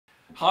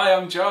Hi,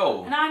 I'm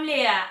Joel. And I'm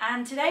Leah,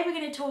 and today we're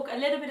going to talk a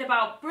little bit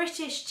about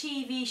British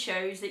TV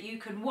shows that you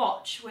can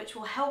watch which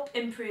will help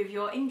improve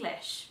your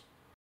English.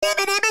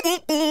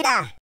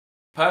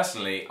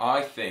 Personally,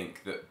 I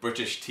think that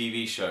British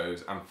TV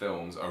shows and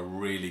films are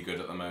really good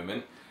at the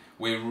moment.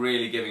 We're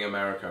really giving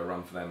America a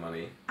run for their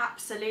money.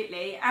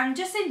 Absolutely, and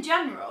just in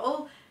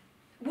general,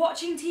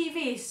 watching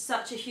TV is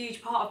such a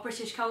huge part of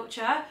British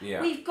culture.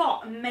 Yeah. We've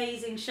got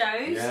amazing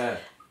shows. Yeah.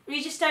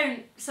 We just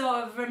don't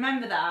sort of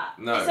remember that.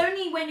 No. It's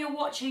only when you're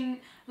watching,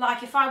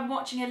 like if I'm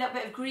watching a little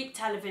bit of Greek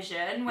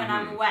television when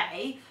I'm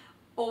away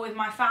or with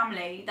my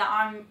family, that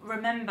I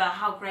remember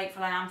how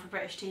grateful I am for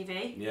British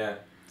TV. Yeah,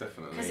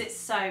 definitely. Because it's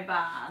so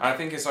bad. I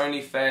think it's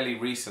only fairly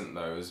recent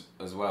though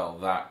as well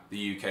that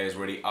the UK has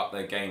really upped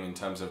their game in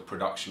terms of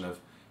production of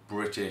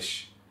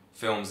British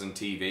films and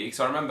TV. Because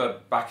I remember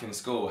back in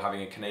school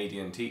having a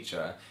Canadian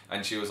teacher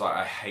and she was like,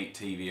 I hate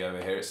TV over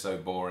here, it's so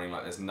boring,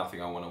 like there's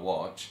nothing I want to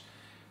watch.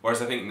 Whereas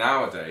I think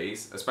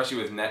nowadays, especially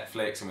with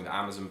Netflix and with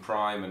Amazon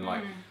Prime and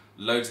like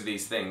loads of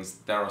these things,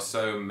 there are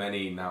so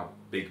many now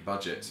big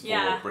budgets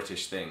for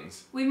British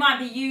things. We might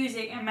be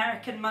using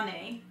American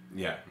money.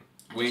 Yeah.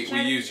 We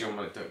use your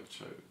money, don't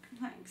choke.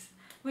 Thanks.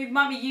 We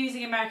might be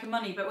using American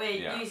money, but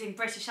we're using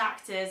British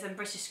actors and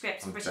British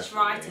scripts and British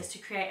writers to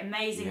create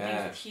amazing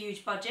things with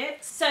huge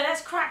budgets. So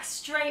let's crack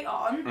straight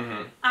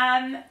on.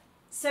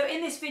 So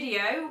in this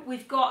video,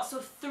 we've got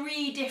sort of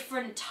three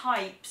different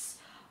types.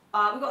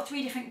 We've got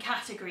three different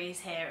categories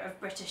here of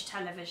British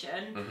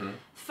television.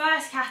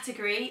 First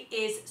category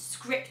is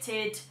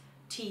scripted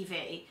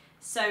TV.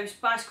 So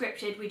by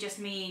scripted, we just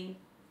mean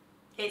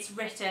it's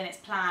written, it's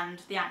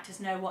planned, the actors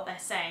know what they're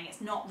saying,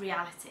 it's not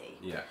reality.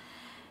 Yeah.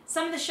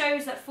 Some of the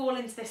shows that fall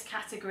into this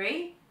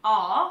category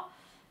are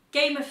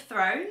Game of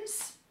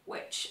Thrones,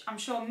 which I'm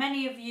sure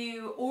many of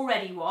you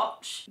already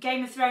watch.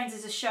 Game of Thrones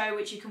is a show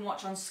which you can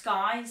watch on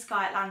Sky.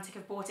 Sky Atlantic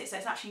have bought it, so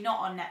it's actually not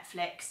on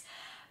Netflix.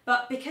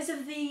 But because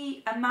of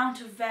the amount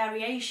of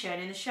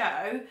variation in the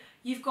show,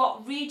 you've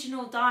got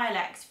regional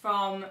dialects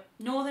from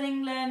Northern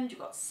England, you've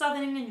got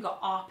Southern England, you've got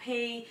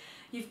RP,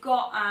 you've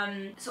got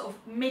sort of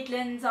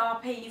Midlands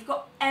RP, you've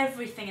got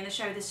everything in the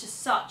show. There's just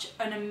such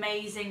an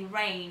amazing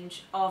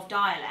range of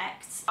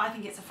dialects. I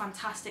think it's a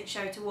fantastic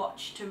show to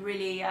watch to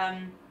really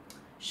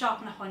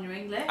sharpen up on your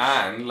English.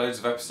 And loads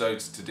of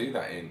episodes to do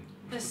that in.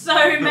 There's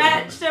so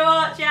much to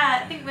watch, yeah.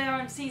 I think we're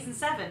on season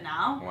 7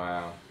 now.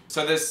 Wow.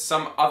 So there's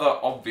some other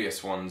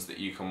obvious ones that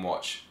you can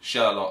watch.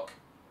 Sherlock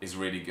is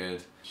really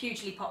good.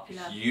 Hugely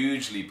popular.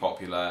 Hugely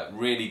popular.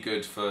 Really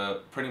good for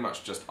pretty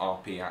much just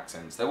RP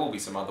accents. There will be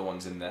some other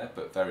ones in there,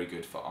 but very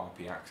good for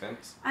RP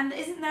accents. And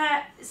isn't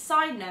there,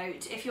 side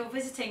note, if you're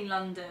visiting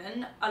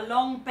London,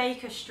 along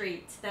Baker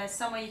Street, there's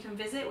somewhere you can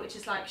visit, which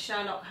is like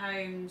Sherlock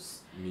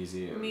Holmes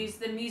Museum.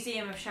 The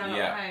Museum of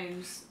Sherlock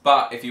Holmes.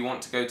 But if you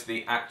want to go to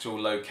the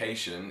actual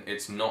location,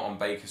 it's not on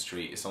Baker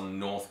Street, it's on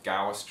North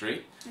Gower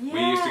Street. Yes. We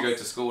used to go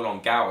to school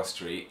on Gower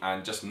Street,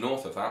 and just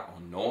north of that,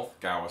 on North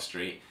Gower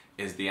Street,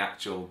 is the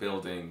actual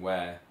building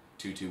where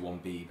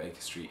 221B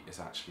Baker Street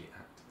is actually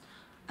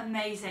at.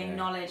 Amazing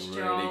knowledge,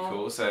 Joel. Really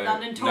cool. So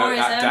London tourism. Note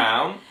that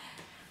down.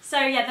 So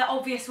yeah, the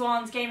obvious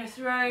ones: Game of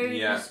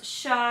Thrones,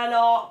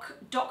 Sherlock,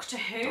 Doctor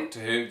Who.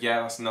 Doctor Who,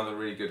 yeah, that's another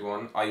really good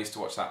one. I used to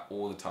watch that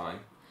all the time.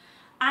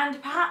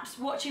 And perhaps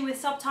watching with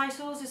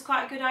subtitles is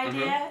quite a good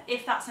idea,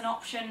 if that's an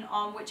option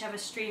on whichever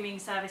streaming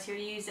service you're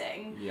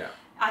using. Yeah.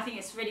 I think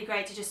it's really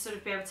great to just sort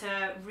of be able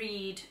to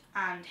read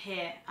and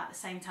hear at the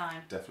same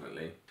time.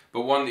 Definitely.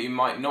 But one that you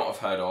might not have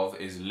heard of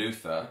is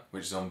Luther,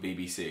 which is on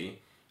BBC.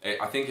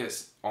 I think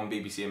it's on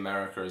BBC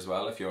America as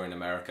well, if you're in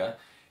America.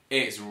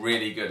 It's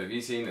really good. Have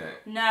you seen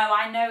it? No,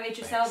 I know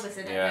Idris Elba's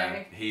in it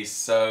though. He's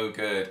so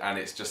good, and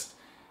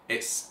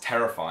it's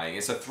terrifying.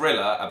 It's a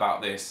thriller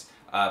about this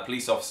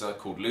police officer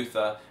called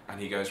Luther, and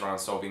he goes around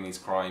solving these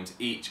crimes.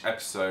 Each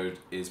episode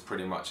is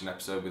pretty much an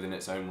episode within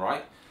its own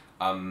right.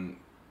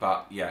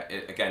 But yeah,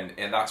 again,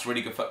 that's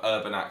really good for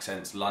urban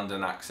accents,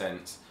 London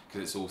accents,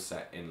 because it's all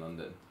set in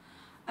London.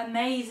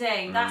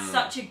 Amazing. That's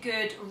such a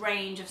good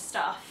range of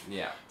stuff.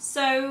 Yeah.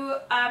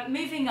 So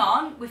moving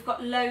on, we've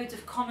got loads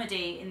of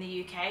comedy in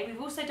the UK.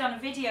 We've also done a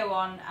video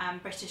on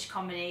British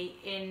comedy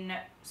in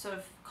sort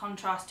of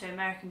contrast to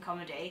American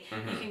comedy.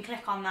 You can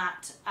click on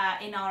that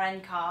in our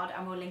end card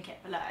and we'll link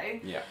it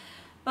below. Yeah.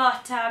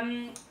 But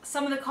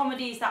some of the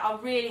comedies that are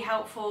really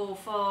helpful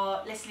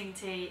for listening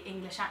to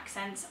English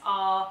accents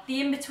are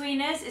The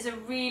In-Betweeners is a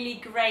really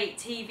great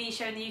TV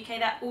show in the UK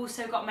that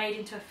also got made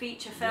into a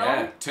feature film.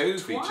 Yeah, two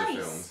feature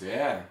films,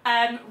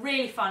 yeah.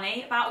 Really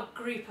funny, about a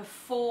group of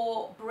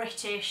 4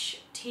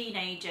 British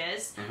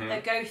teenagers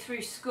that go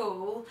through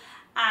school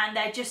and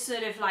they're just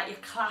sort of like your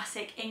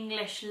classic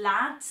English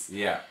lads.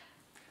 Yeah.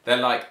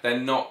 They're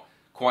not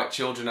quite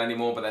children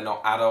anymore, but they're not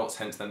adults,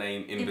 hence the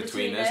name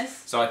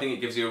In-Betweeners. So I think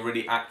it gives you a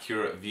really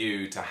accurate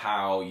view to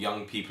how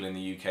young people in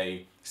the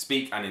UK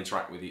speak and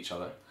interact with each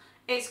other.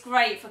 It's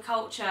great for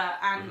culture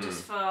and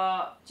just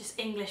for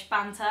English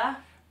banter.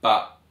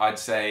 But I'd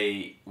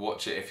say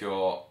watch it if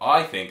you're,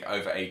 I think,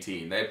 over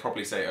 18. They'd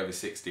probably say over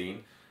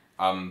 16.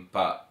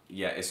 But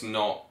yeah, it's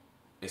not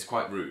it's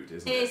quite rude,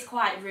 isn't it? It is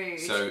quite rude.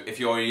 So if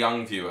you're a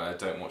young viewer,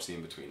 don't watch The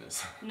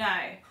In-Betweeners. No.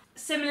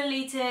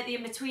 Similarly to The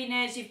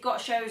In-Betweeners, you've got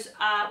shows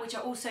which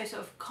are also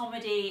sort of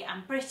comedy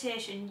and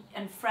British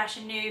and fresh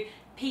and new.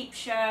 Peep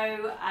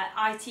Show,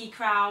 IT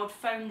Crowd,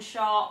 Phone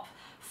Shop,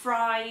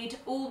 Fried,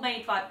 all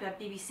made by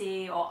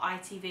BBC or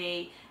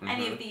ITV.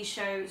 Any of these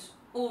shows,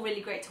 all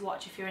really great to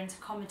watch if you're into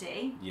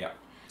comedy. Yeah.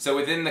 So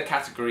within the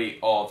category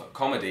of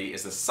comedy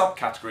is the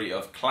subcategory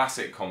of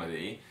classic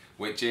comedy,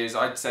 which is,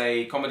 I'd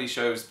say, comedy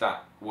shows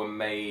that were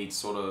made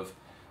sort of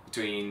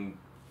between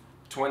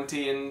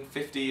 20 and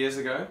 50 years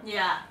ago.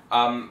 Yeah.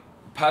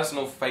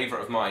 Personal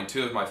favourite of mine,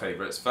 two of my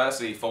favourites.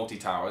 Firstly, Fawlty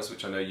Towers,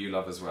 which I know you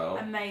love as well.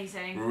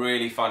 Amazing.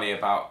 Really funny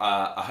about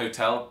a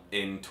hotel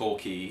in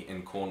Torquay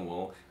in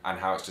Cornwall and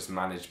how it's just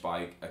managed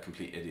by a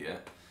complete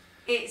idiot.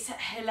 It's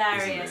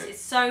hilarious. Isn't it?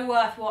 It's so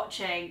worth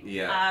watching.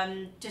 Yeah.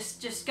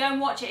 Just go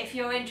and watch it if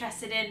you're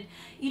interested in.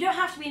 You don't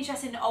have to be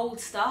interested in old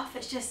stuff.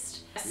 It's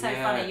just so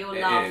funny. You'll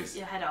laugh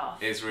your head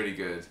off. It's really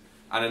good.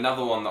 And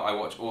another one that I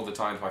watch all the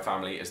time with my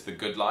family is The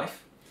Good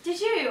Life. Did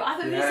you? I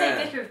thought you were going to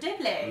say Vicar of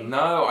Dibley.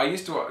 No, I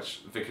used to watch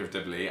Vicar of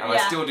Dibley, and I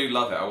still do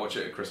love it. I watch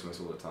it at Christmas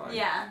all the time.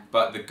 Yeah.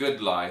 But The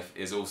Good Life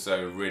is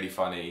also really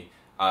funny.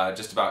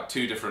 Just about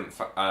two different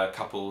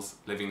couples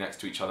living next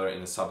to each other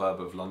in a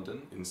suburb of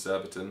London, in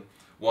Surbiton.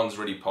 One's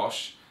really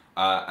posh,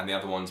 and the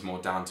other one's more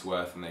down to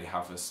earth, and they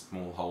have a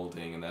small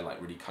holding, and they're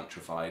like really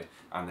countrified,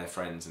 and they're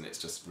friends, and it's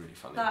just really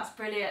funny. That's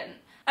brilliant.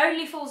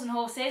 Only Fools and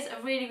Horses,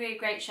 a really, really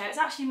great show. It's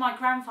actually my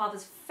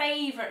grandfather's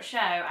favourite show,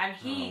 and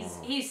he's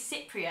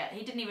Cypriot.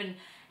 He didn't even,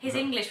 his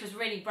English was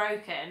really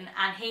broken,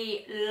 and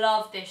he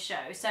loved this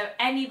show. So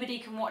anybody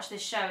can watch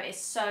this show.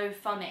 It's so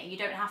funny. You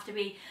don't have to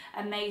be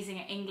amazing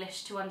at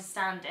English to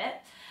understand it.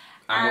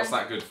 And what's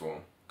that good for?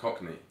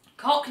 Cockney.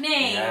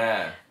 Cockney.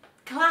 Yeah.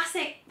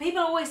 Classic. People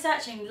are always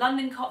searching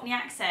London Cockney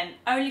accent.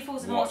 Only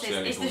Fools and Horses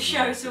is the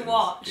show to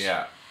watch.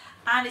 Yeah.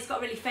 And it's got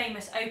a really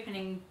famous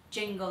opening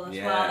jingle as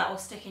well that will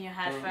stick in your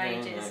head for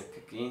ages.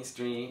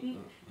 Street.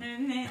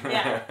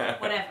 Yeah,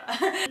 whatever.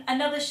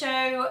 Another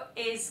show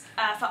is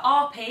for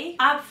RP,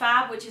 Ab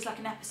Fab, which is like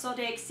an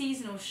episodic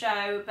seasonal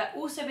show, but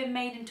also been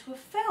made into a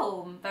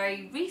film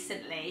very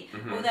recently.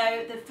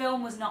 Although the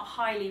film was not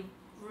highly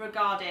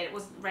regarded, it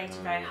wasn't rated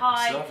very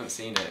high. I still haven't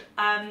seen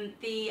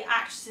it. The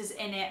actresses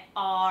in it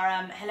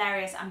are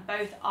hilarious and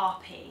both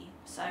RP,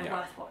 so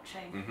worth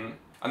watching.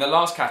 And the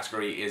last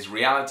category is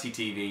reality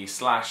TV /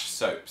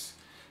 soaps.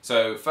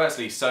 So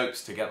firstly,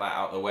 soaps, to get that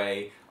out of the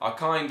way, are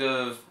kind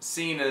of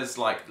seen as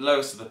like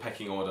lowest of the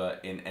pecking order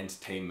in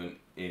entertainment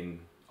in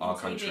our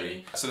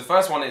country. So the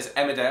first one is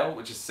Emmerdale,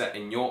 which is set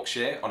in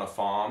Yorkshire on a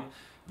farm,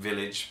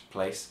 village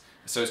place.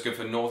 So it's good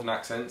for northern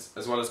accents,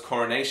 as well as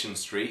Coronation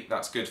Street.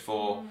 That's good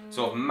for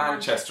sort of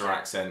Manchester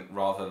accent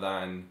rather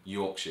than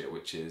Yorkshire,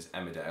 which is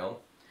Emmerdale.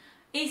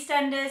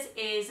 EastEnders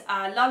is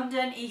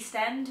London East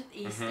End,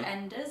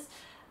 EastEnders.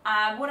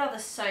 What other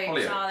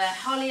soaps are there?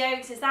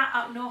 Hollyoaks, is that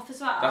up north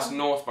as well? That's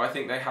north, but I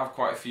think they have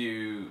quite a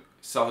few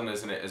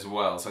southerners in it as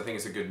well, so I think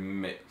it's a good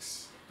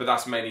mix. But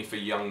that's mainly for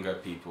younger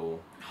people.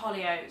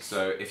 Hollyoaks.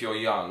 So if you're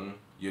young,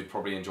 you'd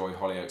probably enjoy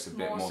Hollyoaks a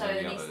bit more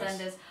than the others.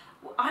 EastEnders.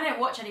 I don't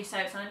watch any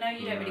soaps, and I know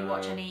you don't really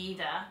watch any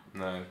either.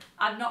 No.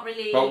 I'm not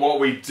really... But what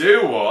we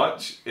do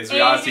watch is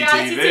reality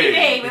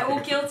TV. We're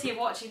all guilty of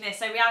watching this.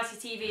 So reality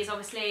TV is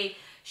obviously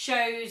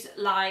shows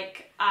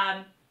like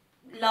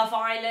Love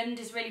Island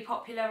is really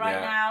popular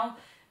right now.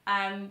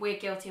 We're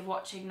guilty of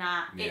watching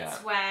that. It's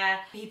where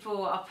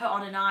people are put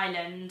on an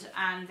island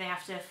and they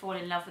have to fall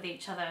in love with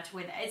each other to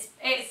win it.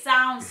 It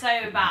sounds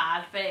so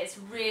bad, but it's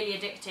really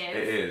addictive.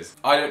 It is.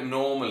 I don't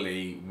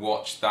normally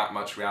watch that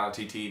much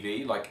reality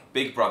TV. Like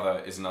Big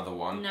Brother is another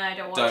one. No,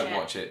 don't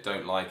watch it.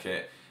 Don't like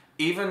it.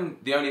 Even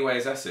The Only Way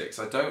is Essex,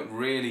 I don't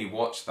really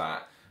watch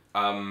that.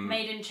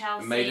 Made in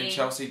Chelsea. Made in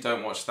Chelsea,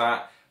 don't watch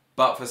that.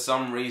 But for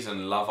some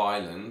reason, Love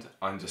Island,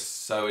 I'm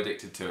just so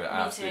addicted to it.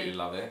 I absolutely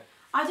love it.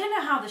 I don't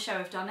know how the show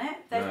have done it.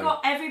 They've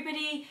got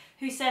everybody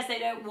who says they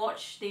don't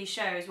watch these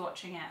shows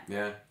watching it.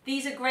 Yeah.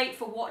 These are great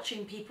for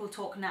watching people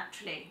talk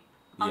naturally.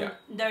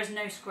 There is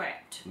no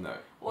script. No.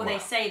 Or they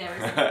say there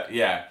isn't.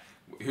 Yeah.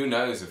 Who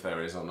knows if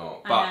there is or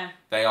not. But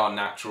they are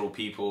natural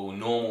people,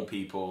 normal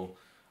people.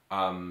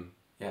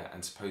 Yeah,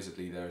 and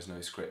supposedly there is no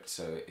script,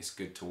 so it's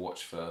good to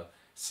watch for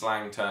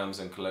slang terms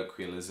and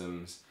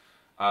colloquialisms.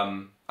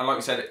 And like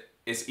we said,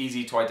 it's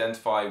easy to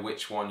identify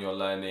which one you're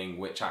learning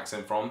which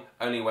accent from.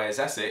 Only Way is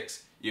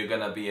Essex, you're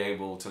going to be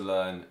able to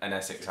learn an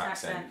Essex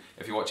accent.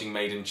 If you're watching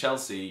Made in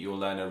Chelsea, you'll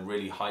learn a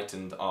really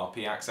heightened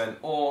RP accent,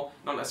 or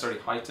not necessarily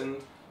heightened,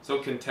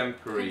 sort of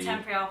contemporary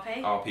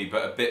RP,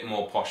 but a bit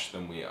more posh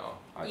than we are,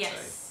 I'd say.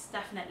 Yes,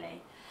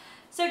 definitely.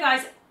 So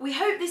guys, we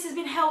hope this has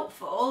been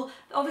helpful.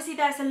 Obviously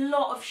there's a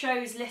lot of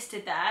shows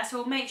listed there, so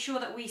we'll make sure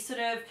that we sort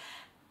of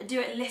do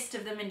a list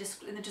of them in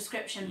the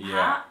description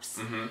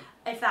perhaps,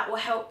 if that will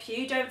help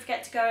you. Don't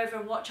forget to go over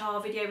and watch our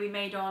video we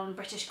made on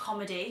British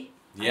comedy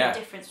and the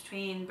difference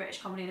between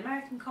British comedy and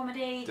American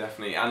comedy.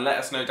 Definitely, and let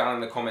us know down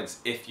in the comments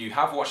if you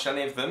have watched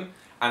any of them,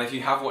 and if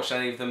you have watched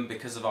any of them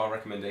because of our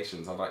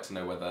recommendations. I'd like to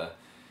know whether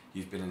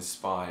you've been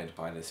inspired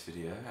by this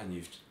video and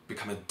you've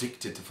become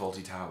addicted to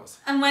Faulty Towers.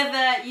 And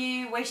whether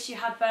you wish you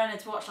had Bernard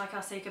to watch like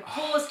us, so you could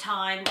pause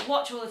time,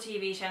 watch all the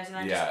TV shows and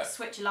then just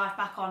switch your life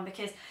back on,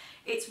 because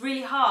it's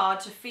really hard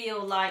to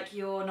feel like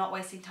you're not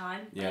wasting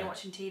time when you're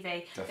watching TV.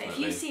 Definitely. But if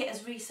you see it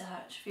as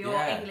research for your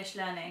English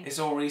learning. It's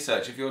all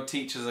research. If your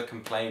teachers are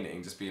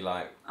complaining, just be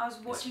like, I was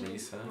watching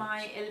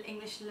my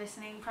English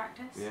listening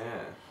practice. Yeah.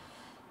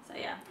 So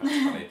yeah.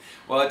 That's funny.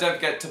 Well, don't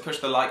forget to push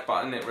the like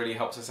button. It really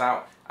helps us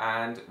out.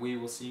 And we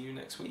will see you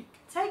next week.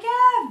 Take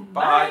care.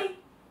 Bye. Bye.